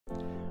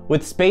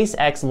With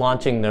SpaceX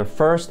launching their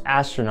first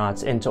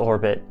astronauts into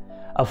orbit,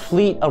 a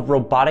fleet of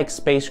robotic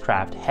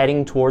spacecraft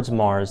heading towards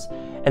Mars,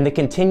 and the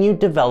continued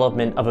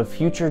development of a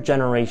future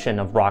generation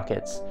of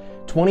rockets,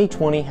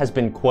 2020 has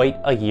been quite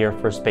a year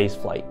for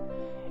spaceflight.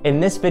 In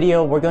this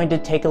video, we're going to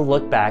take a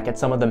look back at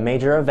some of the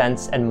major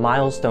events and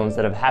milestones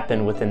that have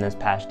happened within this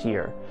past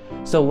year.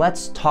 So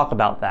let's talk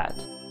about that.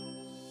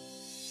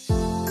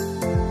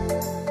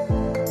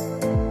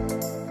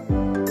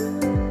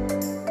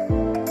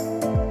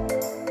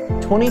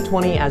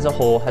 "2020 as a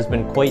whole has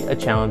been quite a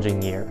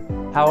challenging year.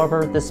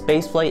 However, the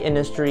spaceflight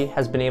industry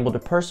has been able to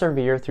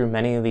persevere through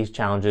many of these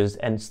challenges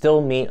and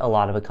still meet a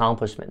lot of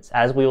accomplishments,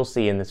 as we will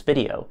see in this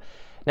video.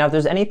 Now, if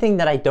there's anything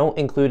that I don't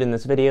include in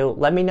this video,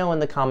 let me know in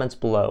the comments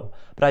below,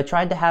 but I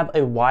tried to have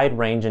a wide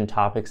range in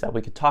topics that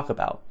we could talk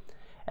about.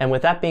 And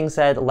with that being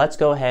said, let's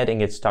go ahead and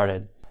get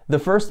started. The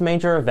first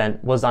major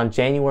event was on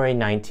January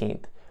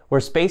 19th,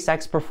 where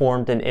SpaceX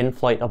performed an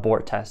in-flight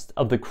abort test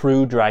of the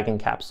Crew Dragon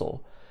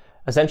capsule.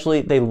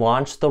 Essentially, they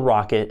launched the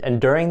rocket,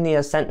 and during the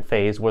ascent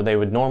phase where they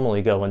would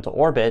normally go into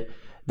orbit,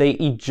 they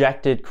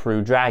ejected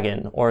Crew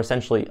Dragon, or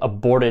essentially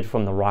aborted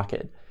from the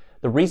rocket.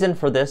 The reason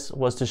for this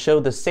was to show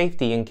the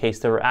safety in case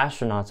there were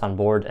astronauts on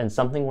board and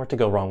something were to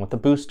go wrong with the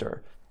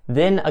booster.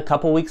 Then, a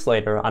couple weeks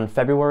later, on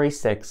February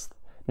 6th,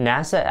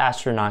 NASA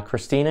astronaut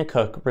Christina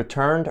Koch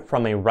returned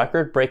from a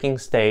record-breaking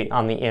stay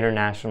on the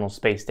International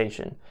Space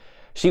Station.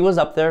 She was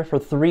up there for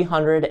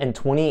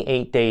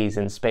 328 days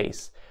in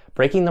space,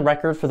 breaking the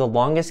record for the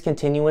longest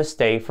continuous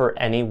stay for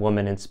any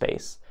woman in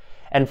space.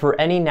 And for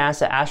any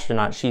NASA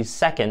astronaut, she's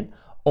second,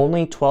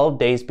 only 12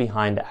 days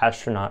behind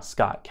astronaut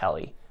Scott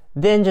Kelly.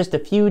 Then just a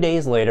few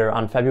days later,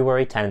 on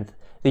February 10th,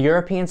 the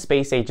European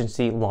Space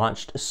Agency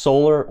launched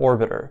Solar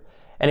Orbiter.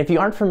 And if you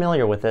aren't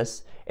familiar with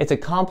this, it's a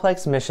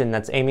complex mission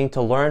that's aiming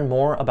to learn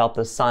more about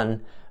the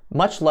Sun,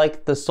 much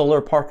like the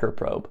Solar Parker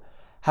probe.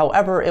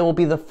 However, it will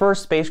be the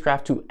first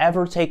spacecraft to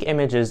ever take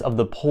images of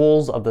the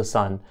poles of the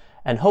Sun,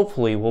 and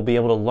hopefully we'll be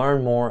able to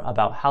learn more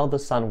about how the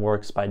Sun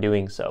works by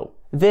doing so.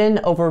 Then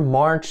over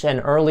March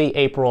and early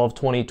April of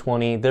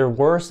 2020, there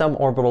were some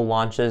orbital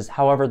launches.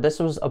 However, this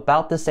was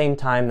about the same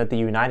time that the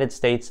United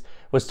States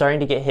was starting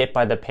to get hit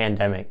by the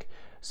pandemic.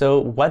 So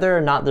whether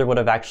or not there would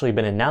have actually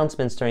been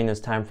announcements during this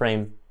time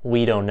frame,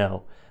 we don't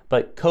know.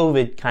 But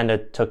COVID kind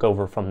of took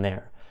over from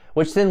there.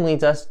 Which then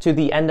leads us to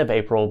the end of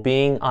April,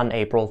 being on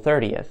April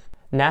 30th.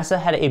 NASA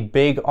had a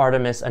big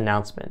Artemis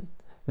announcement.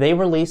 They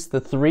released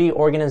the 3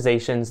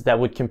 organizations that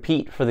would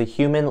compete for the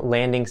Human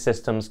Landing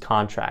Systems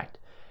contract.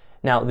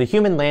 Now, the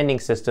Human Landing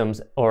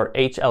Systems, or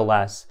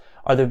HLS,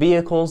 are the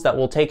vehicles that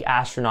will take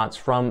astronauts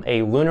from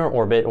a lunar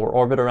orbit or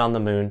orbit around the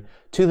moon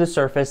to the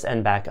surface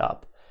and back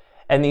up.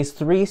 And these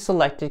 3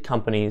 selected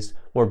companies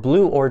were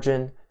Blue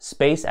Origin,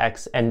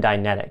 SpaceX, and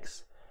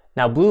Dynetics.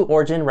 Now, Blue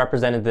Origin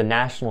represented the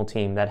national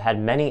team that had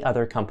many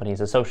other companies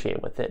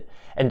associated with it,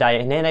 and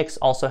Dynetics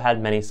also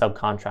had many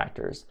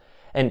subcontractors.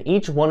 And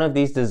each one of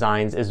these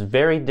designs is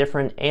very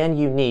different and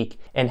unique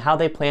in how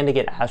they plan to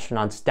get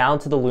astronauts down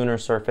to the lunar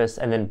surface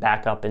and then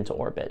back up into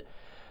orbit.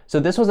 So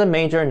this was a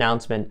major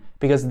announcement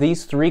because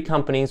these 3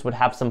 companies would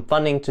have some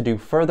funding to do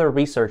further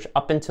research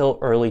up until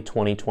early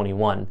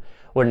 2021,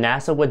 where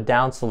NASA would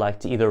down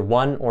select either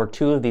 1 or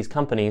 2 of these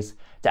companies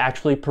to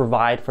actually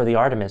provide for the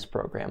Artemis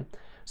program.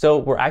 So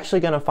we're actually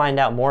going to find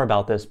out more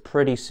about this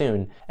pretty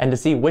soon, and to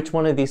see which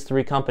one of these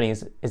 3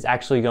 companies is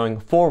actually going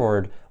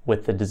forward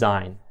with the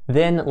design.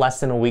 Then, less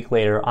than a week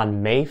later,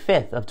 on May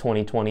 5th of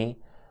 2020,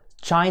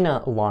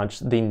 China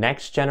launched the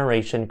Next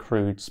Generation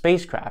crewed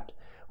spacecraft,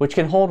 which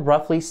can hold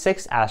roughly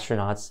 6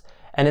 astronauts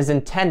and is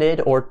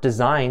intended or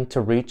designed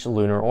to reach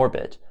lunar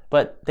orbit.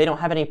 But they don't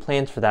have any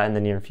plans for that in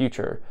the near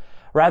future.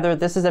 Rather,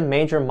 this is a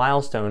major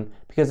milestone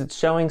because it's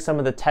showing some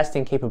of the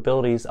testing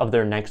capabilities of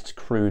their next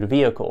crewed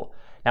vehicle.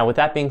 Now, with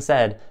that being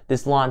said,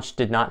 this launch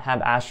did not have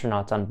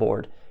astronauts on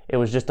board. It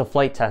was just a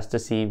flight test to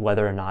see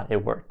whether or not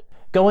it worked.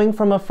 Going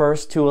from a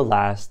first to a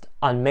last,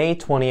 on May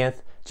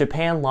 20th,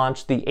 Japan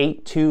launched the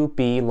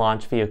 82B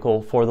launch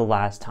vehicle for the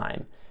last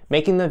time,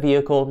 making the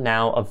vehicle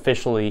now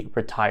officially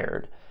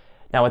retired.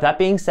 Now, with that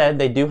being said,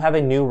 they do have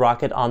a new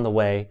rocket on the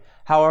way.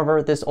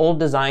 However, this old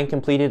design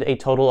completed a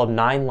total of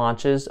 9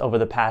 launches over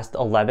the past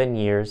 11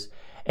 years,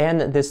 and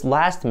this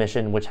last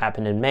mission, which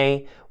happened in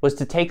May, was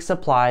to take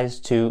supplies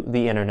to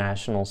the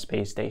International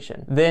Space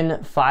Station.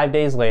 Then, 5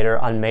 days later,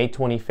 on May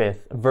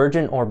 25th,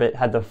 Virgin Orbit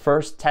had the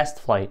first test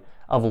flight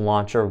of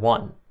Launcher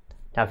 1.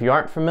 Now, if you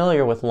aren't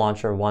familiar with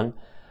Launcher 1,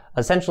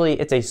 essentially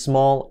it's a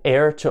small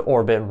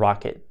air-to-orbit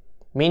rocket,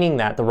 meaning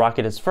that the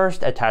rocket is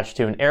first attached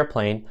to an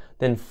airplane,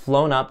 then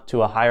flown up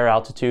to a higher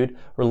altitude,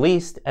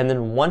 released, and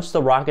then once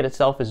the rocket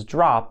itself is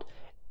dropped,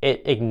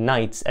 it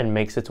ignites and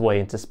makes its way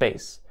into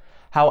space.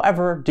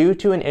 However, due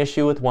to an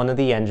issue with one of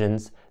the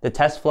engines, the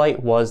test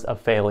flight was a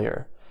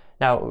failure.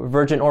 Now,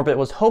 Virgin Orbit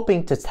was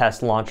hoping to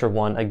test Launcher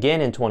 1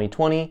 again in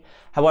 2020.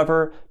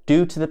 However,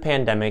 due to the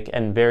pandemic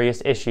and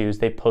various issues,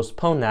 they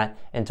postponed that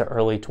into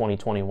early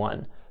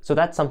 2021. So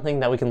that's something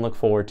that we can look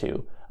forward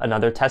to.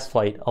 another test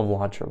flight of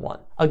Launcher 1.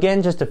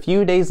 Again, just a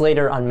few days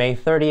later on May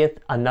 30th,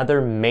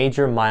 another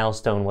major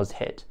milestone was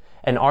hit,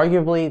 and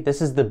arguably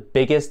this is the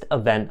biggest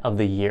event of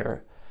the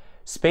year.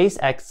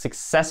 SpaceX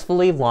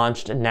successfully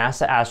launched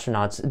NASA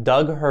astronauts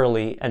Doug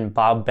Hurley and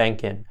Bob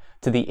Behnken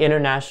to the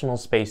International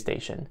Space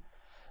Station.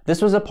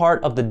 This was a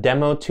part of the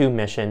Demo 2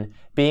 mission,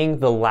 being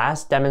the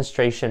last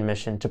demonstration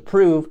mission to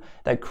prove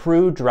that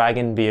Crew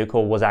Dragon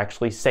vehicle was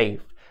actually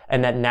safe,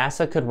 and that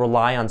NASA could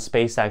rely on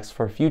SpaceX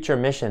for future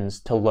missions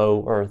to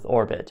low Earth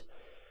orbit.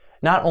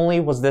 Not only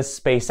was this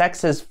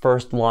SpaceX's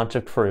first launch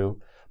of Crew,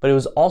 but it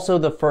was also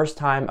the first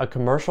time a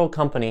commercial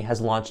company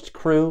has launched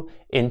Crew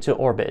into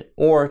orbit,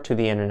 or to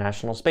the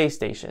International Space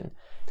Station.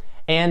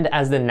 And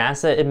as the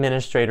NASA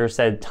administrator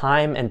said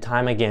time and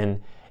time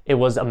again, it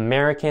was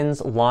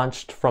Americans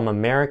launched from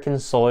American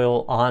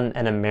soil on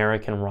an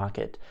American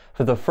rocket,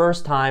 for the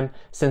first time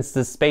since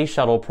the Space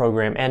Shuttle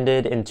program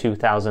ended in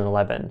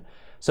 2011.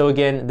 So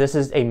again, this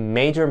is a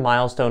major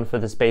milestone for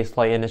the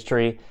spaceflight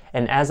industry,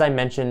 and as I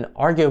mentioned,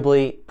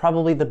 arguably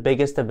probably the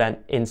biggest event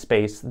in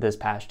space this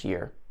past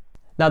year.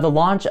 Now, the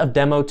launch of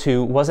Demo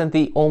 2 wasn't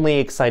the only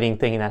exciting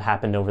thing that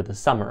happened over the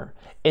summer.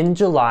 In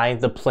July,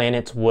 the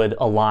planets would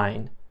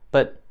align,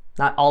 but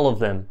not all of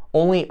them,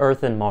 only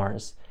Earth and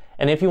Mars.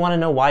 And if you want to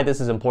know why this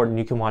is important,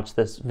 you can watch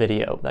this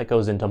video that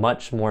goes into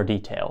much more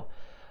detail.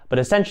 But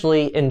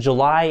essentially, in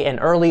July and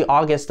early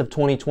August of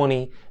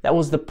 2020, that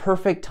was the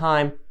perfect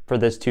time for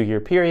this 2-year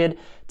period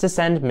to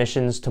send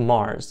missions to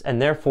Mars,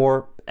 and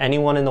therefore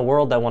anyone in the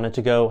world that wanted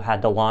to go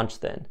had to launch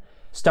then.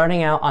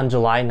 Starting out on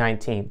July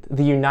 19th,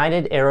 the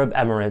United Arab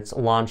Emirates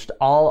launched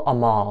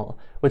Al-Amal,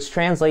 which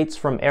translates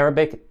from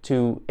Arabic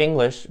to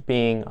English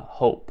being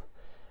hope.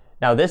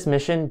 Now, this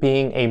mission,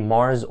 being a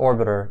Mars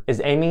orbiter,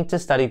 is aiming to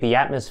study the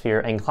atmosphere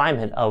and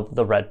climate of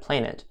the red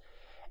planet,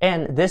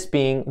 and this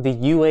being the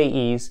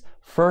UAE's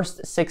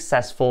first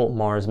successful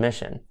Mars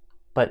mission.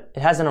 But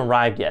it hasn't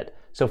arrived yet,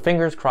 so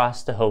fingers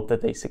crossed to hope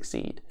that they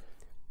succeed.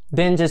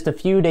 Then just a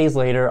few days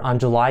later, on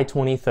July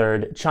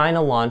 23rd,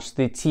 China launched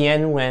the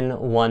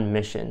Tianwen-1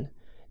 mission.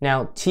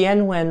 Now,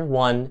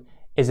 Tianwen-1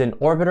 is an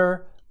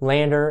orbiter,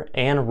 lander,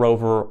 and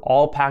rover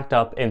all packed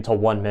up into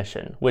one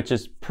mission, which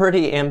is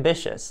pretty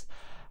ambitious.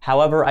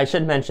 However, I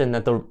should mention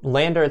that the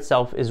lander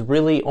itself is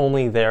really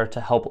only there to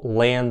help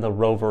land the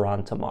rover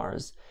onto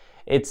Mars.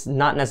 It's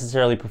not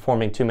necessarily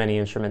performing too many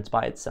instruments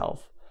by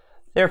itself.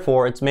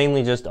 Therefore, it's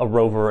mainly just a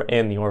rover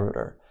and the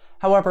orbiter.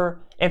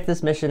 However, if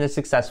this mission is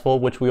successful,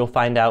 which we will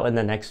find out in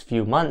the next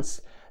few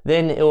months,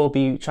 then it will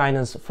be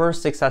China's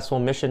first successful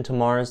mission to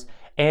Mars,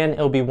 and it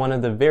will be one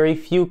of the very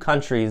few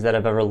countries that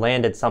have ever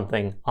landed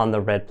something on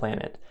the red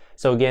planet.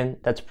 So again,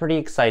 that's a pretty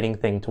exciting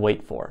thing to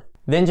wait for.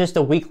 Then just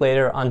a week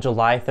later, on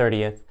July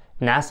 30th,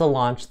 NASA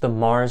launched the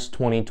Mars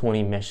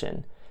 2020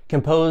 mission,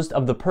 composed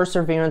of the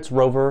Perseverance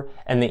rover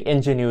and the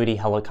Ingenuity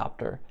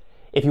helicopter.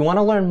 If you want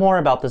to learn more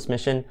about this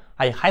mission,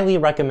 I highly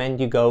recommend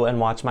you go and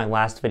watch my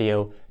last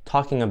video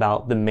talking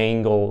about the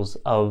main goals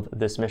of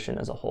this mission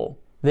as a whole.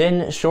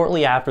 Then,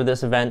 shortly after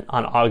this event,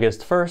 on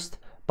August 1st,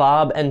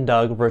 Bob and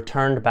Doug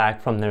returned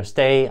back from their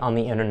stay on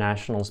the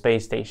International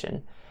Space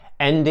Station,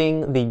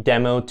 ending the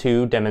Demo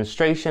 2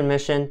 demonstration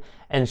mission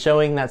and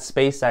showing that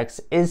SpaceX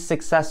is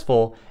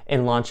successful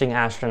in launching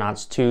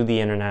astronauts to the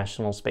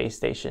International Space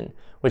Station,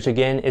 which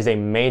again is a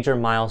major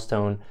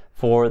milestone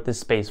for the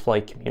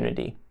spaceflight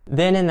community.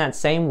 Then in that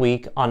same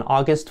week, on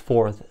August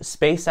 4th,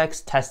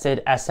 SpaceX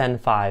tested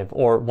SN5,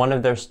 or one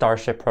of their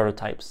Starship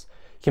prototypes,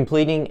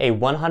 completing a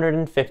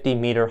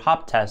 150-meter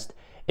hop test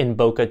in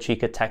Boca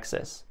Chica,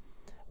 Texas.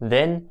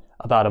 Then,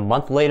 about a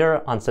month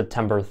later, on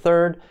September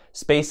 3rd,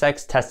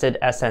 SpaceX tested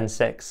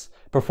SN6,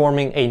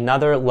 performing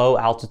another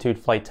low-altitude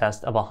flight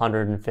test of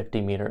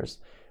 150 meters,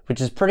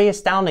 which is pretty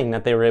astounding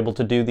that they were able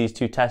to do these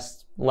two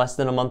tests less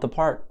than a month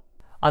apart.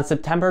 On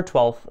September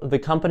 12th, the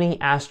company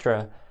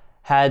Astra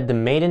had the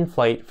maiden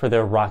flight for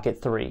their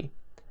Rocket 3.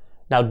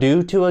 Now,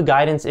 due to a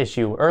guidance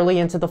issue early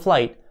into the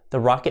flight, the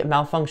rocket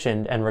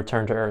malfunctioned and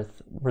returned to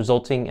Earth,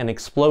 resulting in an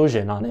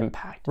explosion on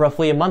impact.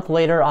 Roughly a month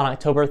later, on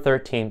October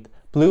 13th,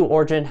 Blue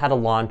Origin had a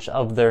launch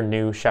of their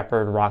New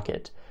Shepard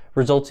rocket,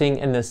 resulting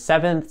in the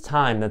 7th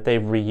time that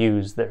they've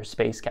reused their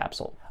space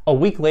capsule. A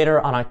week later,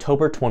 on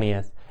October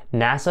 20th,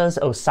 NASA's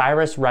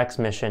OSIRIS-Rex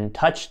mission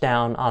touched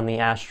down on the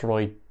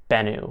asteroid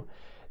Bennu,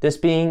 this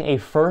being a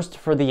first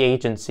for the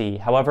agency,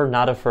 however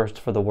not a first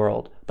for the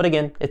world. But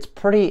again, it's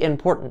pretty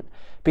important,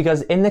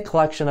 because in the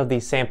collection of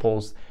these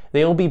samples,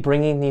 they will be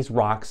bringing these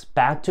rocks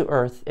back to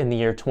Earth in the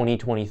year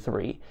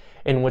 2023,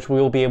 in which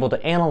we will be able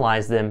to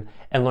analyze them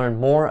and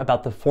learn more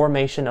about the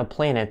formation of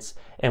planets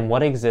and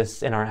what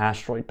exists in our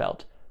asteroid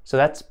belt. So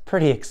that's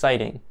pretty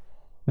exciting.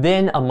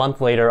 Then a month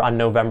later, on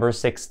November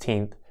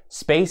 16th,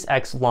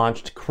 SpaceX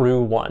launched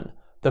Crew 1,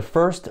 the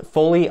first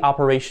fully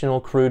operational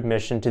crewed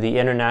mission to the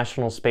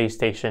International Space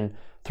Station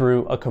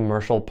through a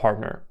commercial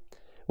partner,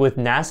 with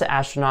NASA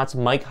astronauts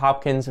Mike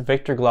Hopkins,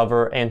 Victor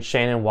Glover, and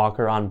Shannon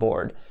Walker on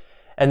board.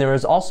 And there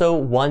is also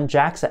one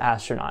JAXA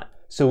astronaut,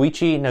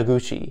 Soichi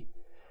Noguchi.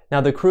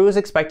 Now, the crew is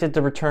expected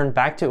to return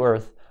back to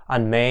Earth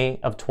on May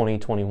of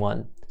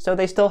 2021. so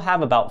they still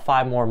have about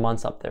 5 more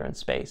months up there in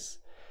space.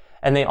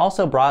 And they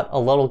also brought a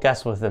little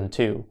guest with them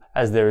too,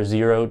 as their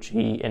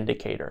zero-G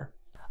indicator.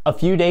 A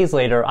few days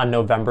later, on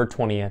November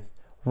 20th,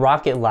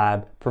 Rocket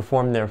Lab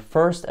performed their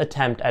first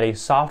attempt at a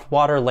soft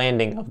water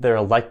landing of their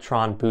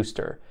Electron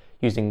booster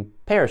using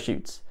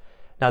parachutes.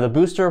 Now the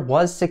booster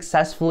was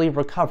successfully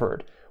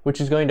recovered,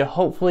 which is going to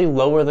hopefully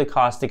lower the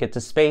cost to get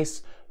to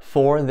space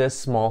for this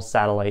small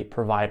satellite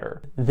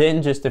provider.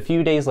 Then just a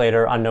few days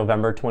later, on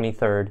November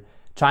 23rd,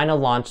 China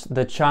launched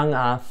the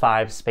Chang'e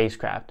 5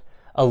 spacecraft,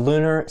 a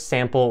lunar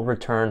sample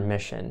return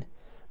mission,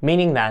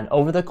 meaning that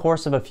over the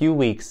course of a few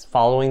weeks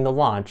following the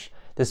launch,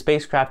 the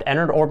spacecraft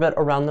entered orbit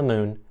around the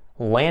moon,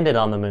 landed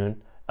on the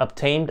moon,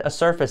 obtained a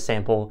surface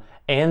sample,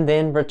 and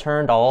then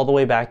returned all the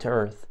way back to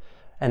Earth.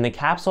 And the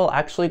capsule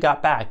actually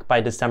got back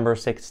by December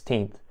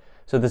 16th.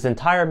 So this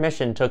entire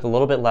mission took a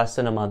little bit less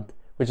than a month,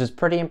 which is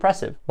pretty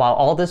impressive. While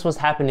all this was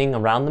happening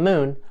around the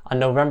moon, on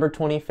November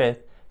 25th,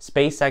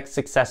 SpaceX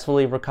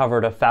successfully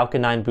recovered a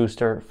Falcon 9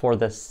 booster for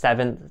the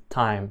 7th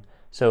time.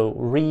 So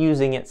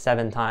reusing it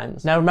 7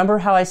 times. Now remember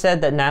how I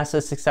said that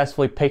NASA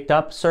successfully picked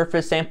up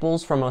surface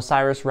samples from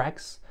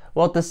OSIRIS-Rex?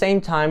 Well, at the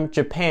same time,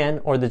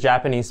 Japan, or the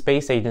Japanese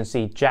Space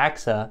Agency,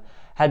 JAXA,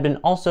 had been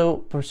also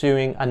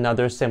pursuing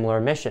another similar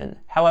mission.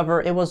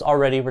 However, it was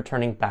already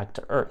returning back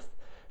to Earth.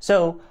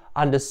 So,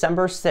 on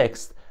December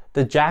 6th,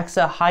 the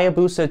JAXA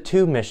Hayabusa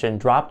 2 mission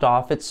dropped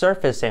off its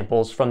surface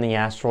samples from the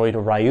asteroid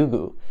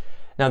Ryugu.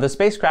 Now, the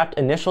spacecraft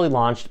initially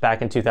launched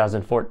back in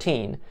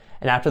 2014,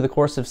 and after the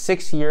course of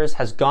 6 years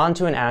has gone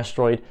to an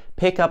asteroid,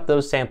 pick up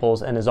those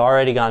samples, and has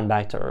already gone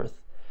back to Earth.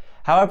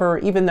 However,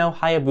 even though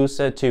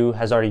Hayabusa 2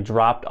 has already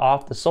dropped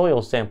off the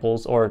soil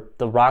samples, or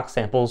the rock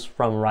samples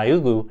from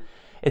Ryugu,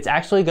 it's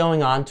actually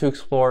going on to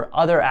explore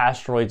other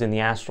asteroids in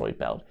the asteroid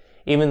belt.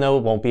 Even though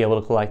it won't be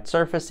able to collect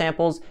surface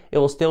samples, it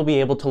will still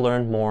be able to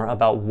learn more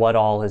about what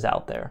all is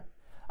out there.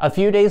 A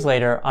few days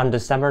later, on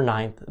December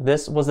 9th,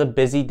 this was a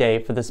busy day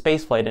for the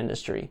spaceflight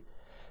industry.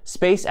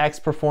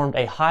 SpaceX performed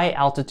a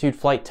high-altitude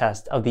flight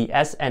test of the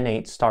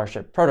SN8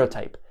 Starship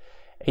prototype,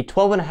 a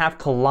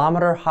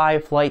 12.5-kilometer high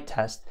flight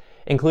test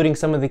including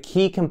some of the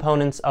key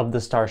components of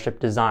the Starship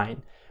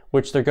design,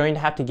 which they're going to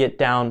have to get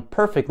down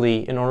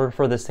perfectly in order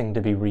for this thing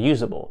to be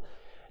reusable.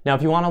 Now,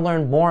 if you want to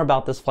learn more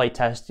about this flight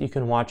test, you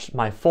can watch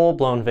my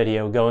full-blown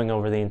video going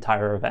over the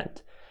entire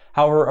event.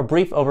 However, a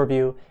brief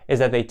overview is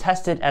that they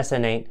tested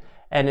SN8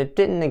 and it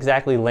didn't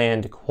exactly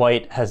land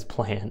quite as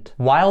planned.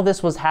 While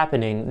this was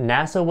happening,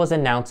 NASA was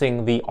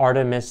announcing the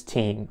Artemis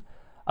team,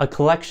 a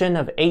collection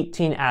of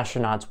 18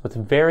 astronauts with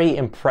very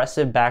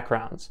impressive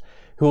backgrounds,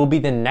 who will be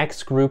the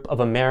next group of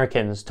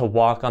Americans to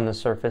walk on the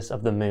surface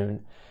of the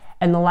moon.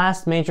 And the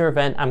last major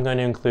event I'm going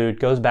to include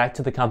goes back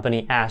to the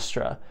company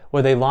Astra,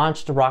 where they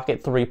launched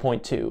Rocket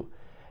 3.2.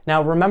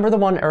 Now, remember the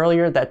one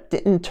earlier that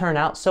didn't turn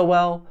out so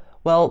well?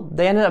 Well,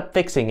 they ended up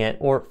fixing it,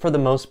 or for the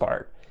most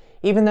part.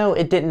 Even though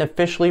it didn't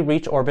officially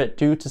reach orbit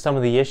due to some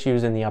of the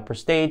issues in the upper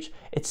stage,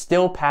 it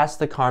still passed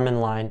the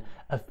Kármán line,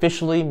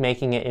 officially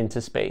making it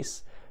into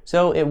space.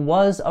 So it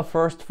was a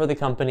first for the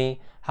company,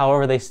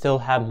 however they still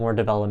have more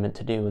development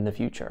to do in the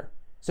future.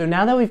 So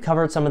now that we've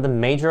covered some of the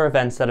major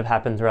events that have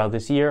happened throughout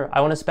this year,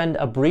 I want to spend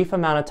a brief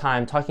amount of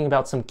time talking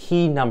about some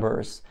key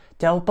numbers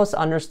to help us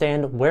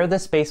understand where the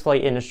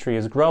spaceflight industry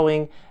is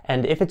growing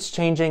and if it's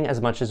changing as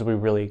much as we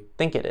really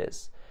think it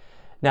is.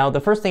 Now,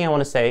 the first thing I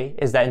want to say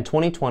is that in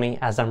 2020,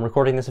 as I'm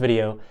recording this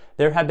video,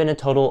 there have been a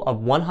total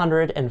of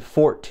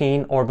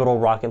 114 orbital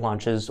rocket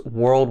launches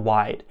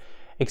worldwide,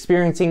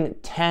 experiencing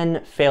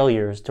 10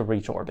 failures to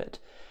reach orbit.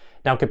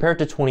 Now, compared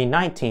to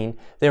 2019,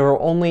 there were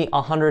only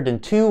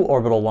 102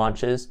 orbital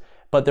launches,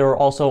 but there were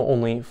also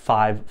only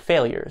 5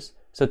 failures.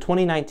 So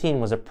 2019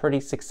 was a pretty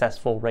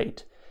successful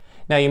rate.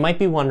 Now, you might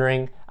be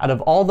wondering, out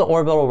of all the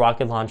orbital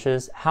rocket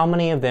launches, how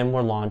many of them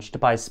were launched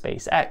by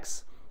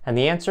SpaceX? And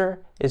the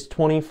answer is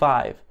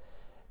 25.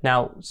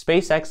 Now,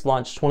 SpaceX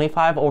launched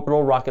 25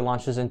 orbital rocket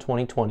launches in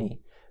 2020.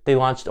 They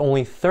launched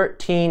only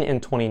 13 in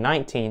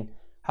 2019.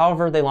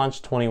 However, they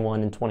launched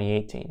 21 in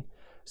 2018.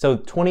 So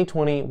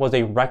 2020 was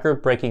a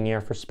record-breaking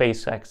year for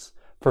SpaceX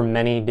for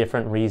many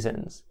different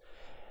reasons.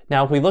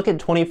 Now, if we look at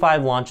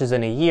 25 launches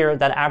in a year,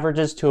 that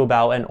averages to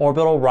about an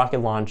orbital rocket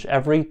launch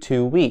every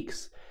 2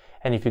 weeks.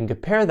 And if you can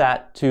compare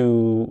that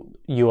to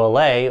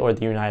ULA, or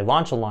the United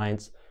Launch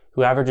Alliance,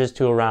 who averages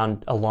to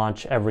around a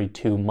launch every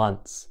 2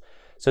 months.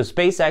 So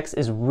SpaceX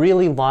is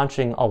really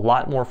launching a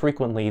lot more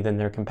frequently than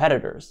their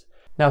competitors.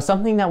 Now,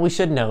 something that we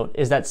should note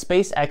is that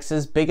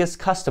SpaceX's biggest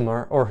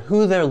customer, or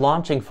who they're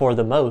launching for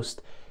the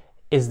most,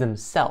 is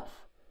themselves.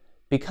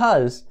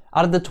 Because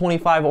out of the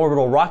 25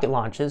 orbital rocket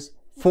launches,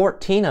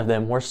 14 of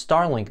them were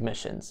Starlink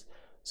missions.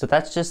 So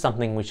that's just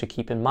something we should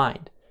keep in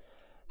mind.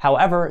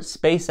 However,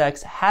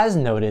 SpaceX has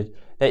noted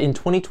that in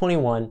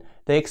 2021,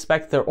 they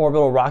expect their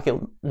orbital rocket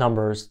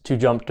numbers to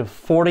jump to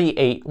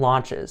 48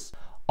 launches.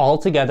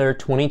 Altogether,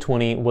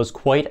 2020 was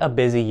quite a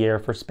busy year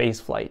for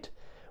spaceflight,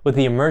 With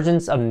the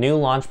emergence of new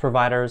launch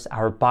providers,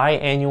 our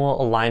biannual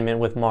alignment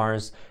with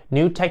Mars,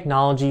 new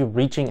technology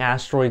reaching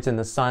asteroids in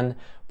the sun,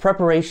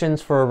 preparations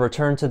for a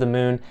return to the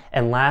moon,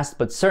 and last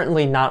but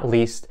certainly not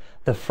least,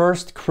 the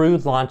first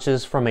crewed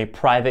launches from a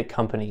private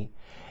company.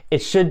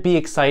 It should be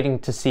exciting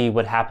to see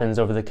what happens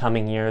over the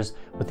coming years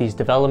with these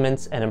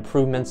developments and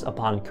improvements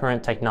upon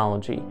current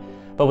technology.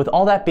 But with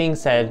all that being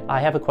said, I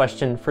have a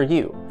question for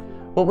you.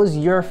 What was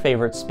your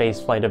favorite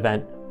spaceflight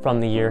event from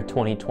the year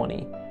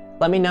 2020?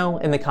 Let me know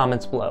in the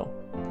comments below.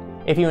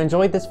 If you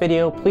enjoyed this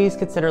video, please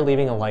consider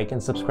leaving a like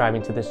and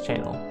subscribing to this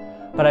channel.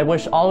 But I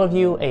wish all of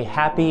you a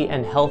happy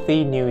and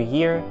healthy new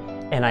year,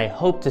 and I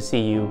hope to see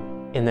you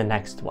in the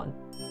next one.